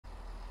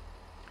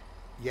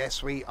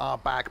Yes, we are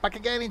back. Back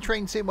again in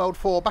Train Sim World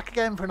 4. Back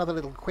again for another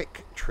little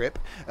quick trip.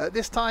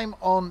 This time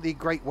on the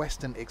Great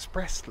Western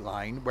Express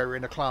line, where we're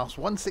in a class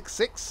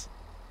 166.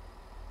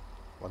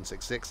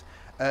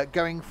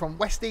 Going from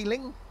West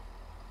Ealing,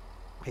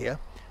 here,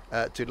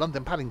 to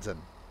London Paddington,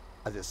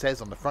 as it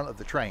says on the front of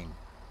the train.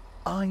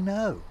 I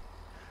know.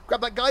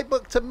 Grab that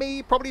guidebook to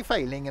me probably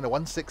failing in a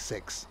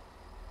 166.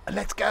 And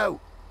let's go.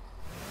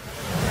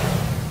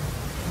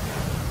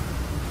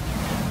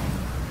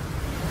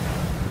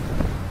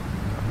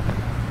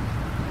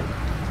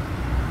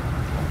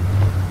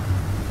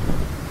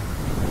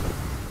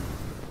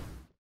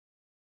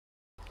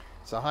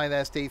 So hi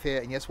there, Steve here,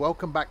 and yes,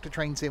 welcome back to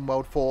Train Sim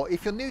World 4.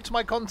 If you're new to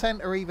my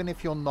content, or even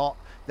if you're not,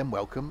 then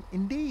welcome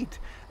indeed.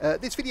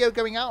 This video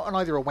going out on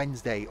either a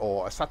Wednesday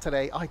or a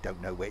Saturday, I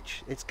don't know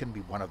which. It's going to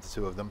be one of the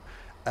two of them.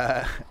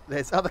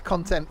 There's other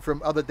content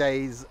from other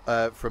days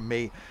from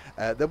me.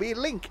 There'll be a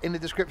link in the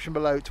description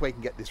below to where you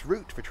can get this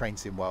route for Train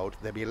Sim World.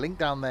 There'll be a link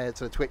down there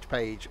to the Twitch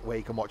page where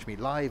you can watch me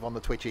live on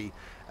the Twitchy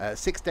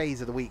 6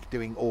 days of the week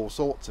doing all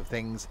sorts of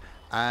things,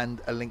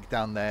 and a link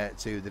down there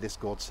to the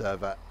Discord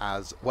server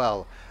as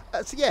well.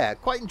 So yeah,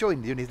 quite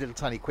enjoying doing these little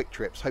tiny quick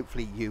trips.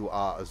 Hopefully you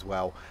are as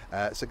well.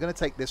 So going to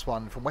take this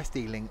one from West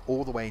Ealing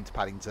all the way into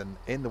Paddington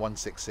in the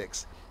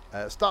 166.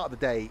 Start of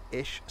the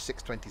day-ish,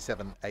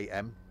 6:27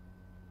 AM.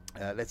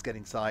 Let's get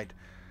inside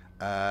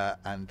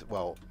and,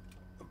 well,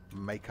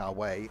 make our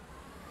way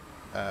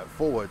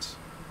forwards.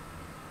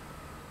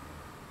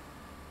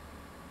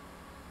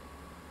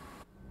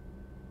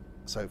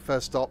 So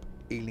first stop,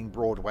 Ealing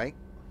Broadway.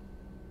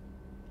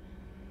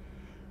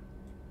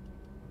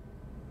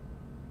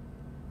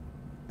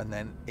 And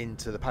then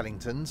into the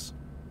Paddingtons.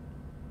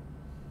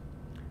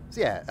 So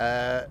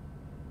yeah,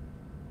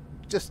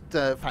 just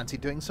fancy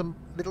doing some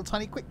little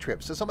tiny quick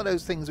trips. So some of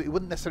those things that you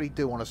wouldn't necessarily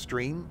do on a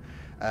stream,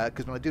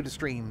 because when I do the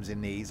streams in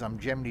these, I'm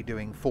generally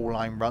doing full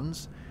line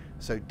runs,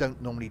 so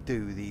don't normally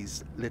do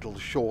these little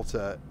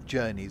shorter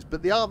journeys,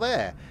 but they are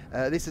there.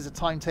 This is a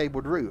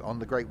timetabled route on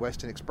the Great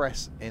Western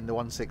Express in the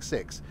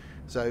 166,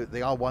 so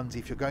they are ones,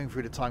 if you're going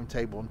through the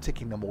timetable and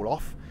ticking them all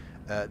off,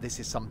 this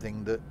is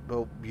something that,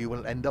 well, you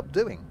will end up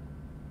doing.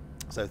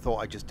 So I thought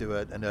I'd just do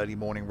an early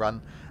morning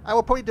run. I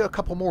will probably do a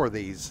couple more of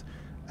these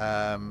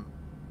on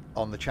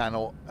the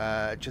channel,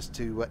 just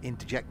to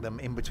interject them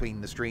in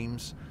between the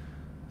streams,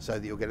 so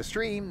that you'll get a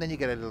stream, then you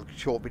get a little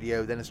short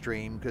video, then a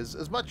stream. Because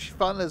as much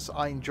fun as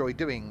I enjoy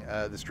doing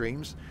the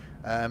streams,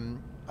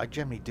 I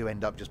generally do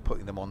end up just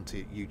putting them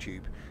onto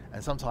YouTube,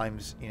 and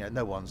sometimes, you know,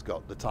 no one's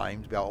got the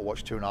time to be able to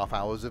watch 2.5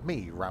 hours of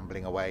me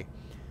rambling away.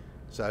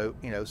 So,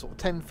 you know, sort of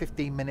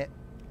 10-15 minute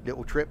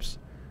little trips.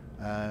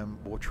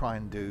 We'll try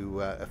and do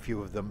a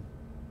few of them,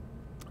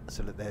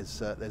 so that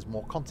there's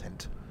more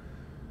content,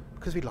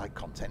 because we like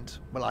content.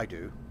 Well, I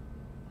do.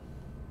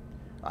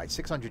 Alright,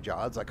 600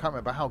 yards. I can't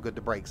remember how good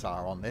the brakes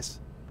are on this.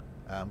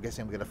 I'm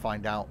guessing I'm going to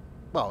find out,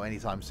 well,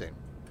 anytime soon.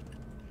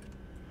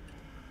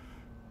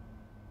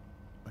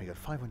 We got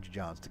 500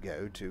 yards to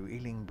go to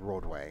Ealing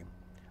Broadway.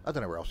 I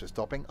don't know where else we're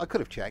stopping. I could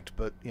have checked,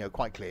 but, you know,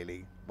 quite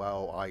clearly,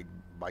 well, I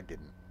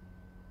didn't.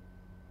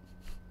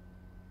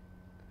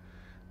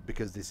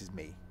 Because this is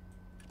me.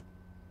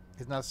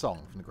 Isn't that a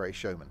song from The Great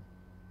Showman?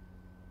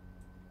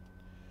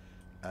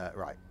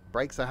 Right,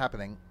 brakes are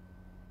happening,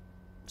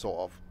 sort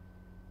of.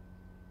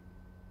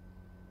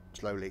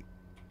 Slowly.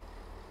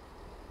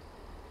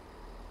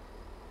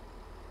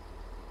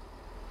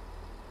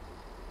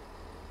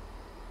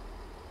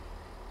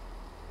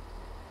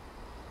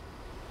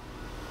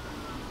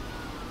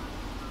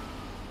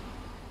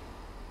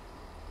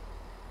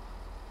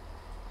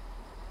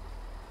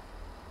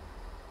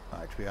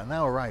 Right, we are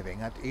now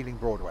arriving at Ealing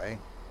Broadway.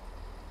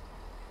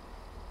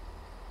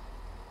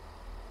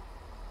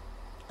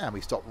 And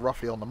we stopped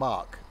roughly on the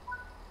mark.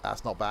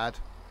 That's not bad.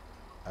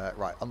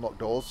 Right, unlock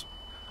doors.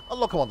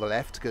 Unlock them on the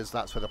left, because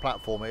that's where the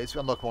platform is.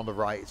 Unlock them on the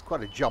right. It's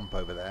quite a jump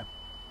over there.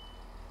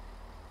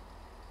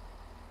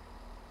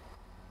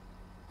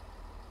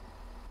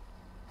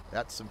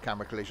 That's some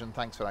camera collision.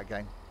 Thanks for that,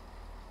 game.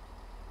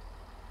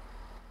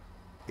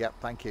 Yep,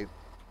 thank you.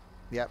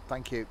 Yep,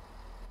 thank you.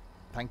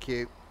 Thank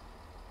you.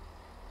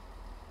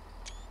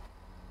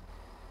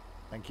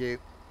 Thank you.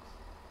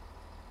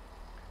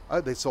 I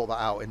hope they sort that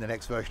out in the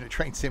next version of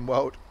Train Sim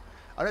World.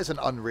 I know it's an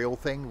Unreal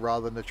thing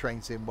rather than a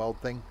Train Sim World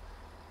thing,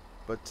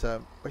 but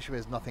especially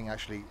there's nothing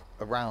actually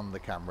around the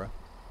camera.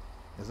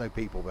 There's no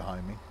people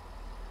behind me.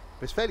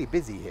 But it's fairly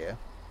busy here.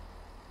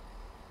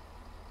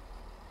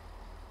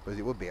 Because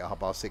it would be at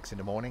 6:30 in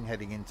the morning,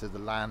 heading into the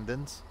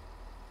Landons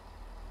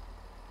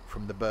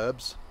from the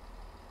burbs.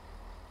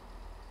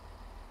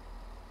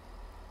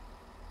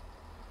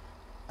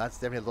 That's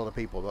definitely a lot of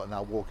people that are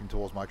now walking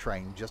towards my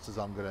train, just as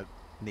I'm going to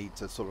need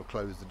to sort of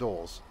close the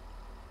doors.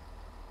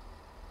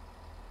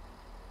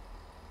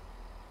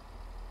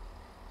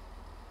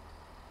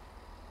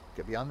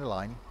 Get behind the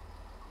line.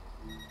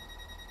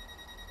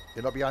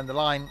 They're not behind the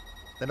line.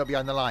 They're not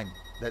behind the line.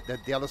 They're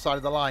the other side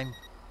of the line.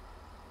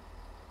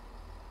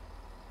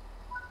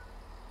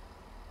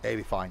 They'll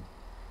be fine.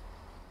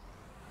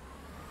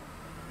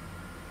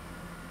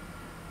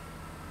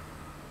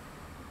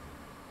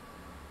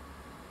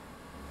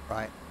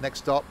 Right, next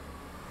stop,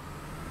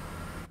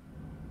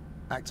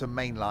 Acton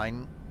Main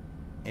Line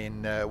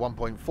in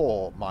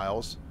 1.4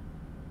 miles.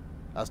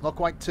 That's not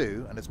quite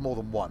 2, and it's more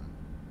than 1.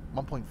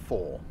 1.4.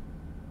 Well,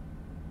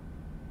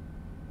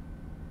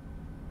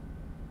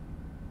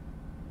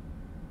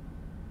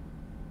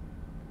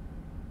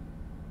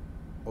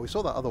 we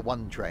saw that other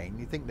 1 train.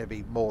 You'd think there'd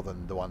be more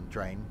than the 1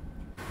 train.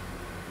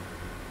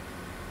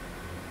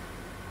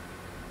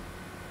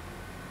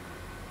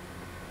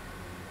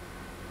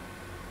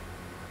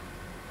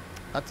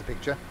 That's a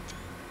picture.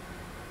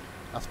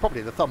 That's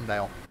probably the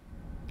thumbnail,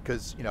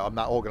 because, you know, I'm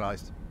that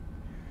organised.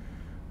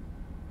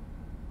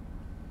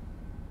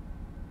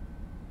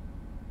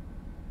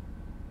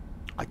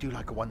 I do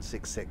like a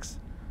 166.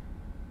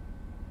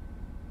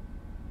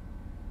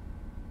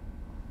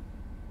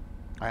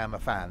 I am a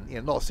fan, you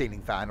know, not a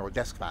ceiling fan or a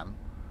desk fan,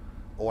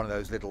 or one of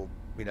those little,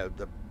 you know,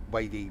 the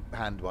wavy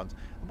hand ones.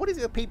 What is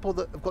it with people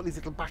that have got these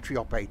little battery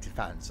operated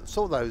fans? I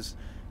saw those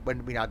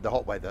when we had the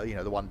hot weather, you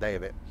know, the one day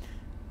of it.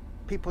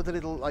 People with a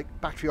little, like,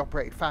 battery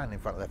operated fan in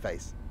front of their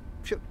face.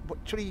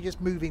 Surely you're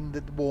just moving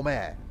the warm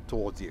air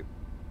towards you.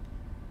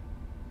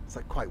 It's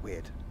like quite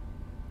weird.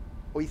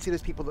 Or you see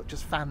those people that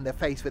just fan their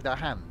face with their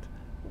hand.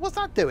 What's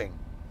that doing?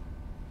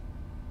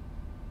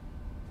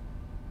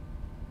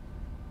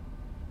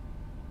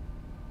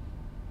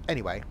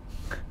 Anyway,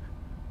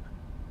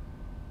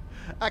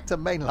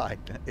 Acton Main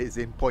Line is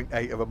in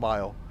 0.8 of a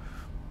mile.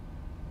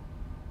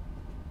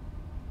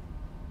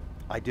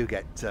 I do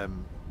get,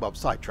 well,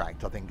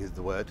 sidetracked, I think is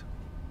the word.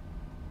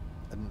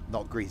 And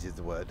not grease is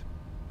the word.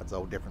 That's a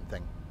whole different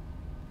thing.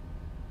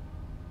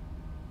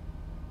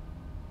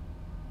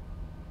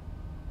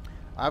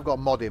 I've got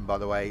mod in, by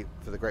the way,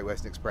 for the Great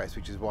Western Express,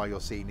 which is why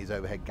you're seeing these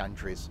overhead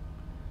gantries.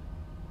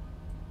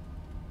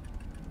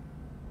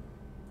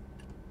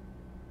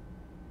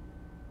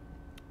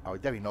 Oh, we're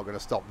definitely not going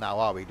to stop now,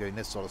 are we, doing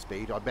this sort of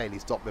speed? I barely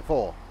stopped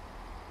before.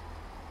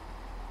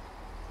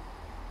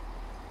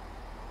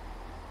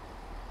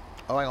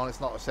 Oh, hang on,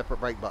 it's not a separate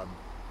brake button.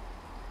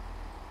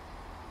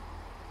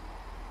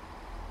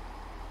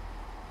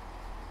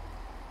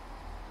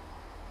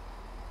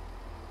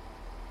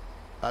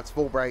 That's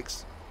full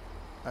brakes.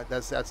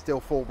 That's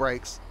still full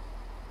brakes.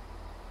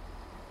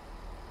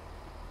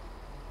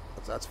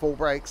 That's full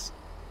brakes.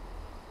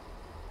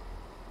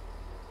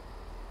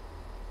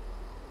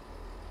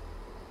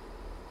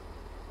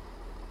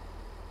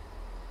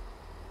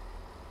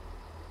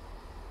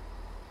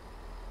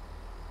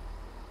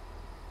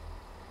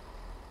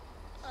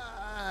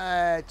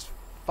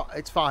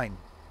 It's fine.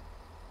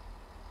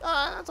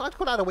 I'd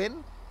call that a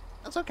win.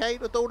 That's okay.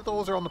 The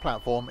doors are on the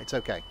platform. It's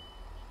okay.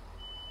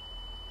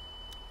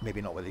 Maybe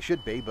not where they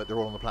should be, but they're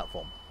all on the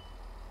platform.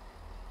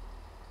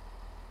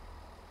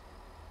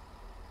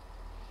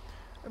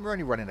 And we're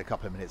only running a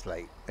couple of minutes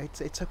late.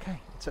 It's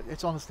okay.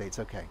 It's honestly, it's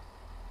okay.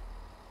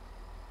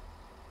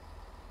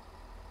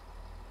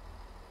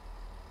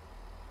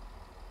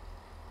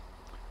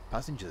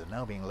 Passengers are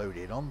now being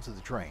loaded onto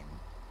the train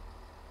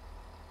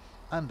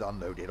and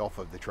unloaded off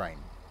of the train,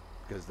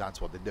 because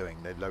that's what they're doing.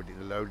 They're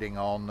loading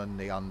on and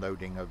the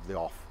unloading of the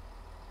off.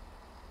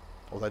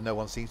 Although no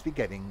one seems to be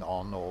getting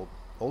on or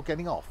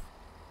getting off.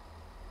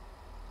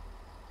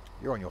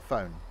 You're on your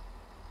phone.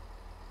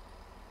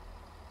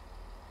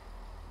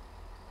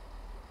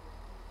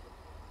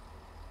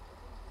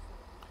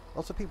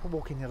 Lots of people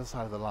walking the other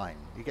side of the line.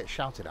 You get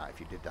shouted at if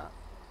you did that.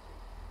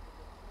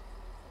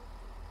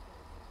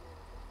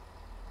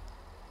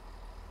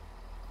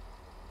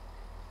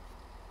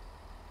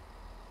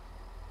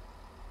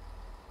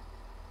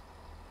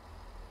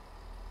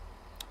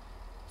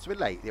 It's a bit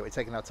late. Yeah, we're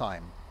taking our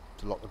time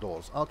to lock the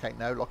doors. Okay,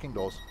 no, locking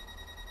doors.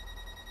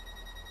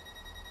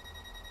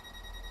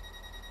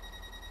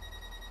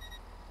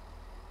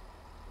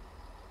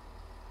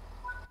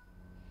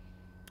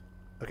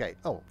 Okay,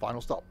 oh,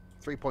 final stop.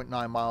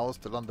 3.9 miles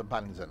to London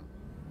Paddington.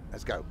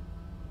 Let's go.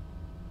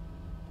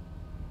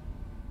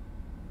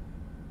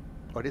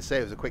 Oh, I did say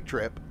it was a quick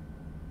trip.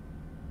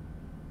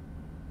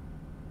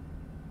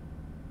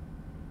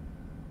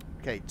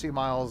 Okay, 2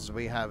 miles,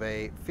 we have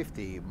a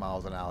 50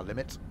 miles an hour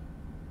limit.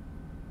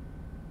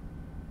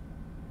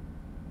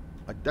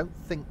 I don't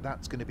think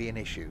that's going to be an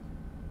issue,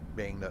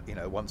 being that, you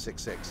know,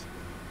 166.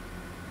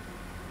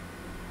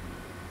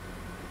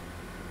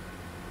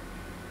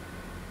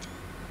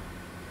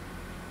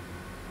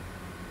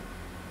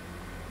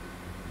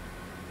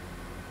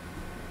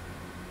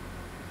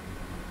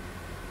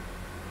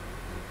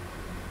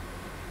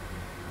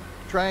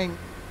 Train,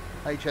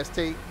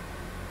 HST.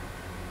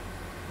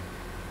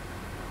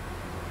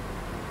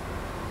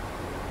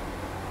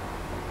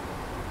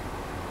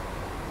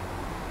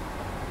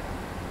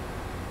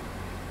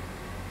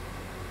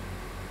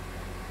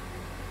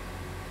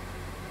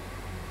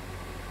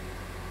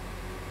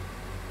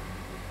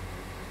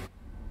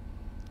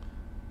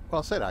 Well,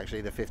 I said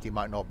actually the 50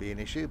 might not be an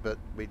issue, but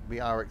we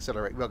are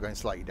accelerating. We're going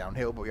slightly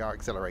downhill, but we are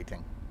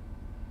accelerating.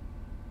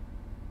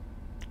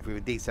 If we were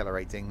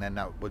decelerating, then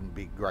that wouldn't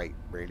be great,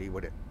 really,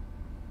 would it?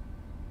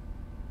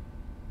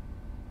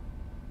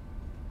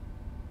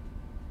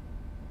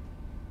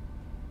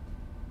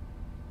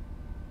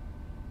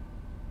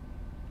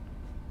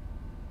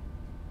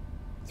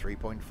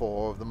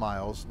 3.4 of the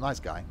miles. Nice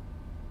guy.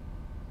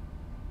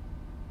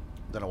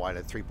 Don't know why I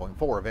did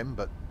 3.4 of him,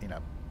 but you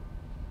know.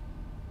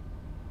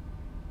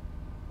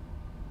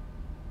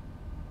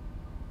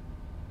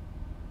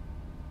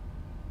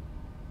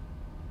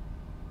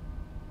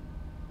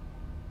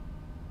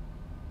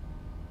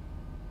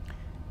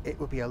 It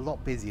would be a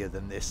lot busier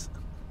than this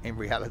in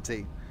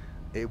reality.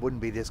 It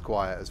wouldn't be this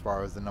quiet as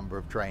far as the number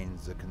of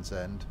trains are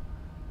concerned.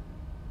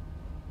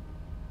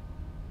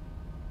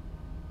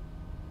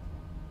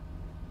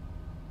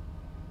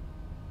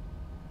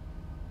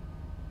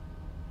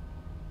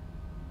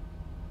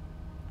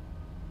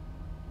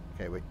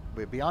 Okay,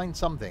 we're behind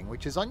something,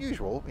 which is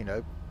unusual, you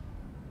know.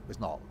 It's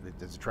not.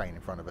 There's a train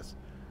in front of us.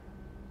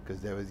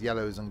 Because there was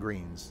yellows and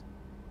greens.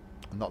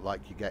 Not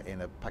like you get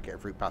in a packet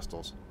of fruit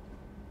pastels.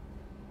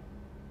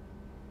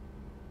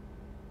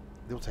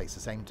 They all taste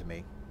the same to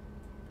me.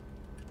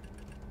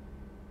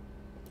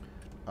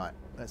 Right,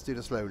 let's do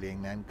the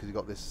slowlying then, because we've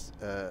got this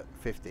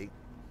 50.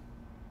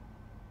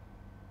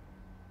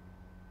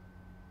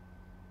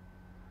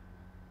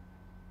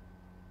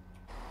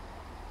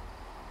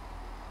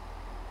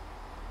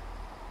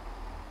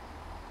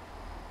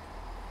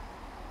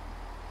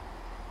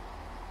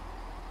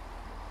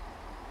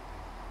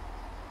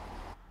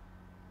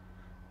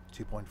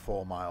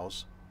 .4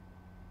 miles.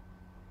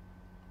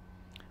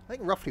 I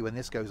think roughly when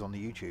this goes on the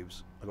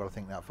YouTubes, I've got to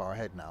think that far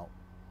ahead now.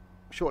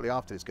 Shortly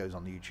after this goes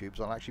on the YouTubes,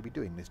 I'll actually be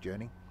doing this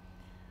journey.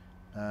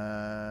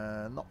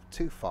 Not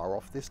too far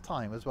off this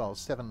time as well.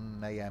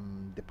 7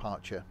 AM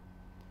departure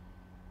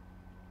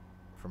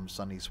from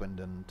sunny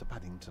Swindon to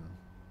Paddington.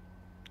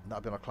 And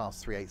that'll be on a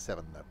class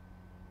 387 though,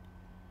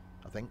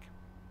 I think.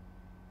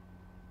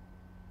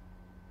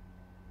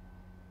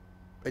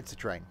 It's a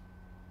train.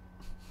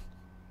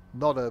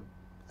 Not a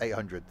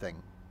 800 thing.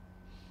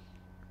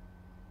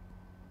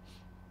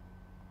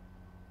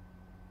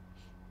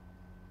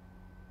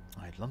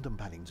 Right, London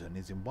Paddington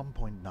is in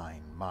 1.9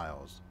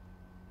 miles.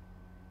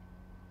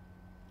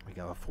 We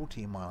go a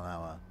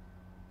 14-mile-an-hour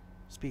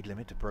speed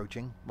limit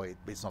approaching. Well,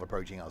 it's not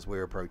approaching us,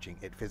 we're approaching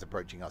it. If it's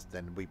approaching us,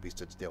 then we'd be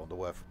stood still and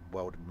the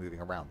world moving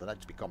around. That'd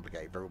just be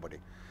complicated for everybody.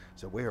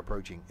 So we're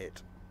approaching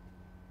it.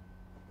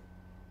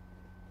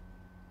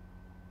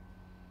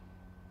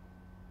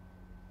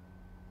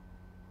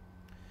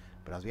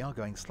 But as we are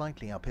going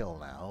slightly uphill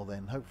now,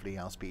 then hopefully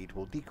our speed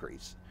will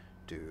decrease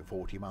to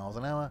 40 miles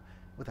an hour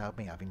without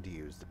me having to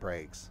use the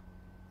brakes.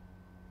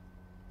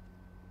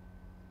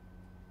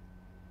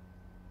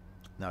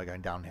 Now we're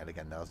going downhill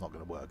again. That's not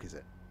going to work, is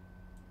it?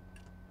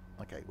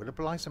 Okay, we'll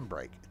apply some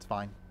brake. It's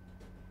fine.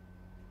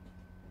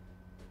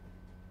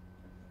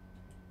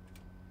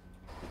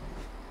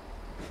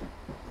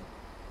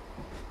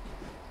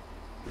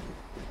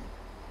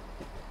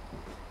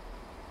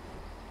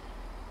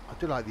 I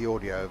do like the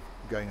audio of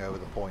going over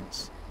the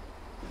points.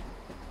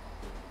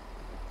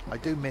 I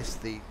do miss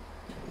the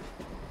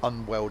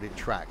unwelded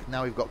track.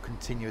 Now we've got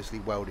continuously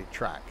welded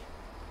track.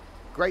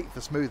 Great for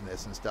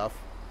smoothness and stuff,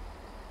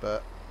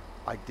 but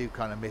I do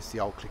kind of miss the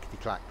old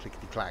clickety-clack,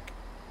 clickety-clack.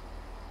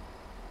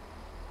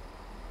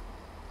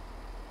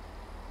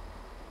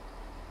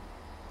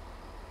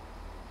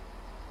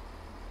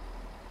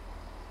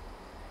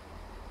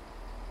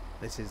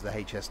 This is the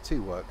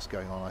HS2 works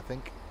going on, I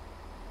think.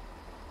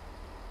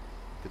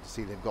 Good to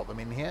see they've got them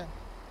in here.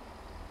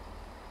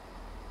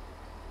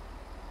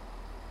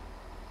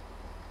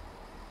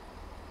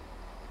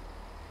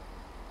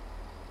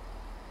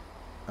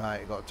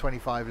 Right, got a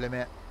 25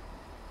 limit.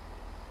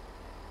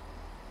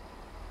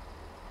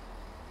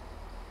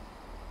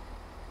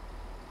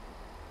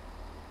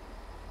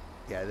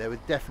 Yeah, there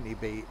would definitely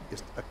be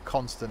just a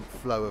constant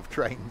flow of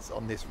trains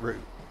on this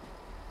route.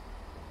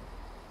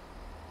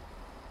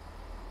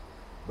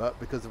 But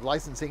because of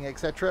licensing,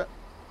 etc.,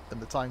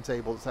 and the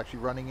timetable that's actually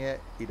running it,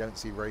 you don't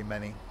see very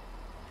many.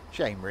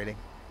 Shame, really.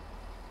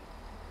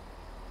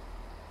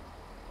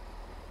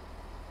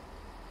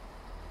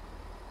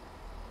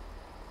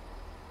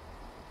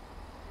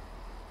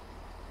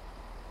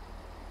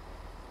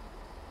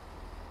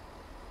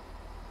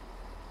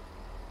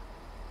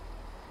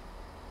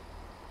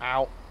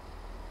 Ow.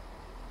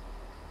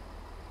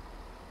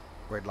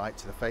 Red light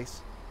to the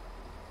face.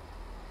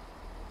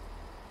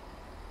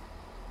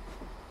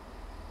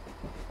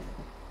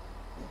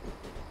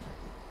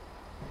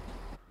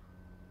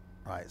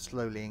 Right,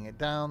 slowlying it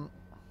down.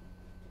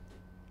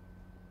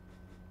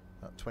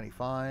 At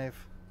 25.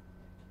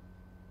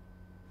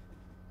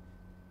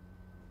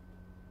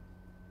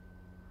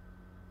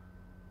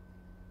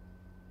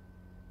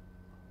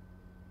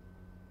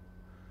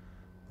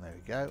 There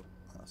we go.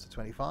 That's the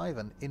 25,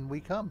 and in we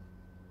come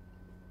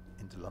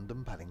into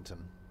London Paddington.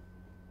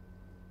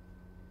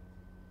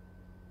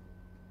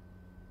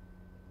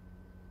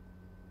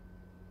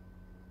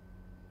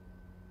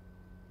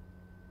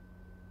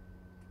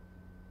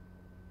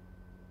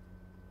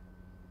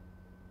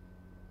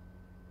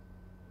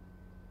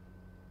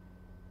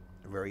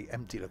 A very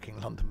empty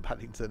looking London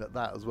Paddington at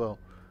that as well.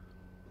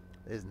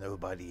 There's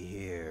nobody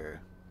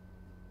here.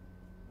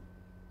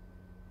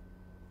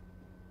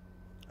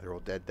 They're all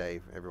dead,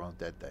 Dave. Everyone's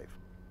dead, Dave.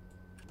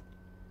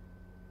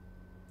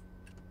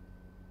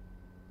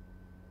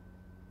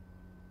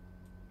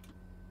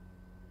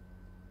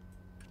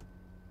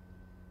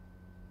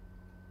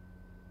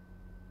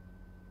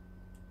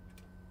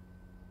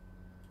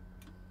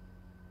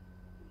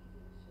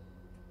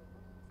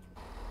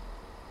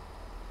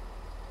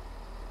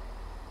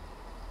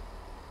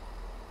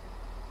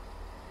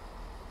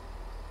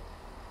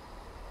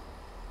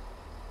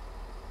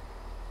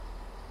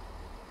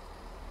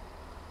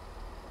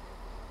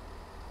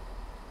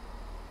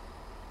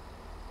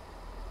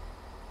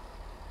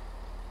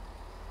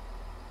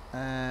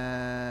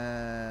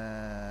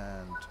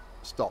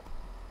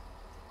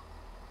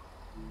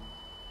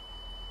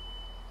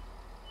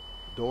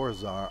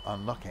 Doors are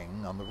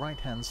unlocking on the right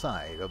hand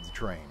side of the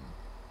train.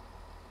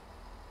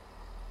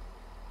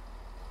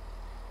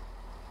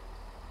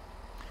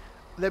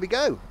 There we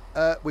go.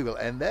 We will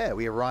end there.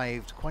 We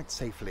arrived quite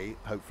safely,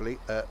 hopefully,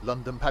 at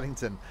London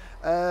Paddington.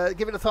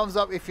 Give it a thumbs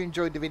up if you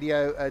enjoyed the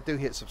video. Do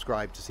hit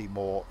subscribe to see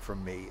more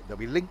from me. There'll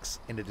be links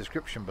in the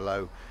description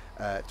below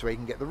to where you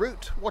can get the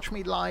route, watch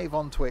me live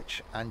on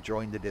Twitch, and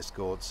join the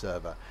Discord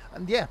server.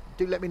 And yeah,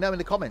 do let me know in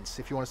the comments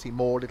if you want to see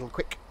more little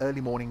quick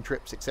early morning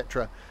trips,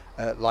 etc.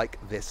 Like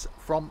this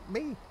from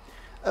me.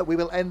 We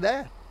will end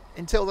there.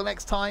 Until the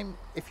next time,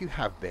 if you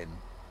have been,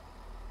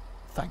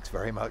 thanks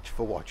very much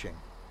for watching.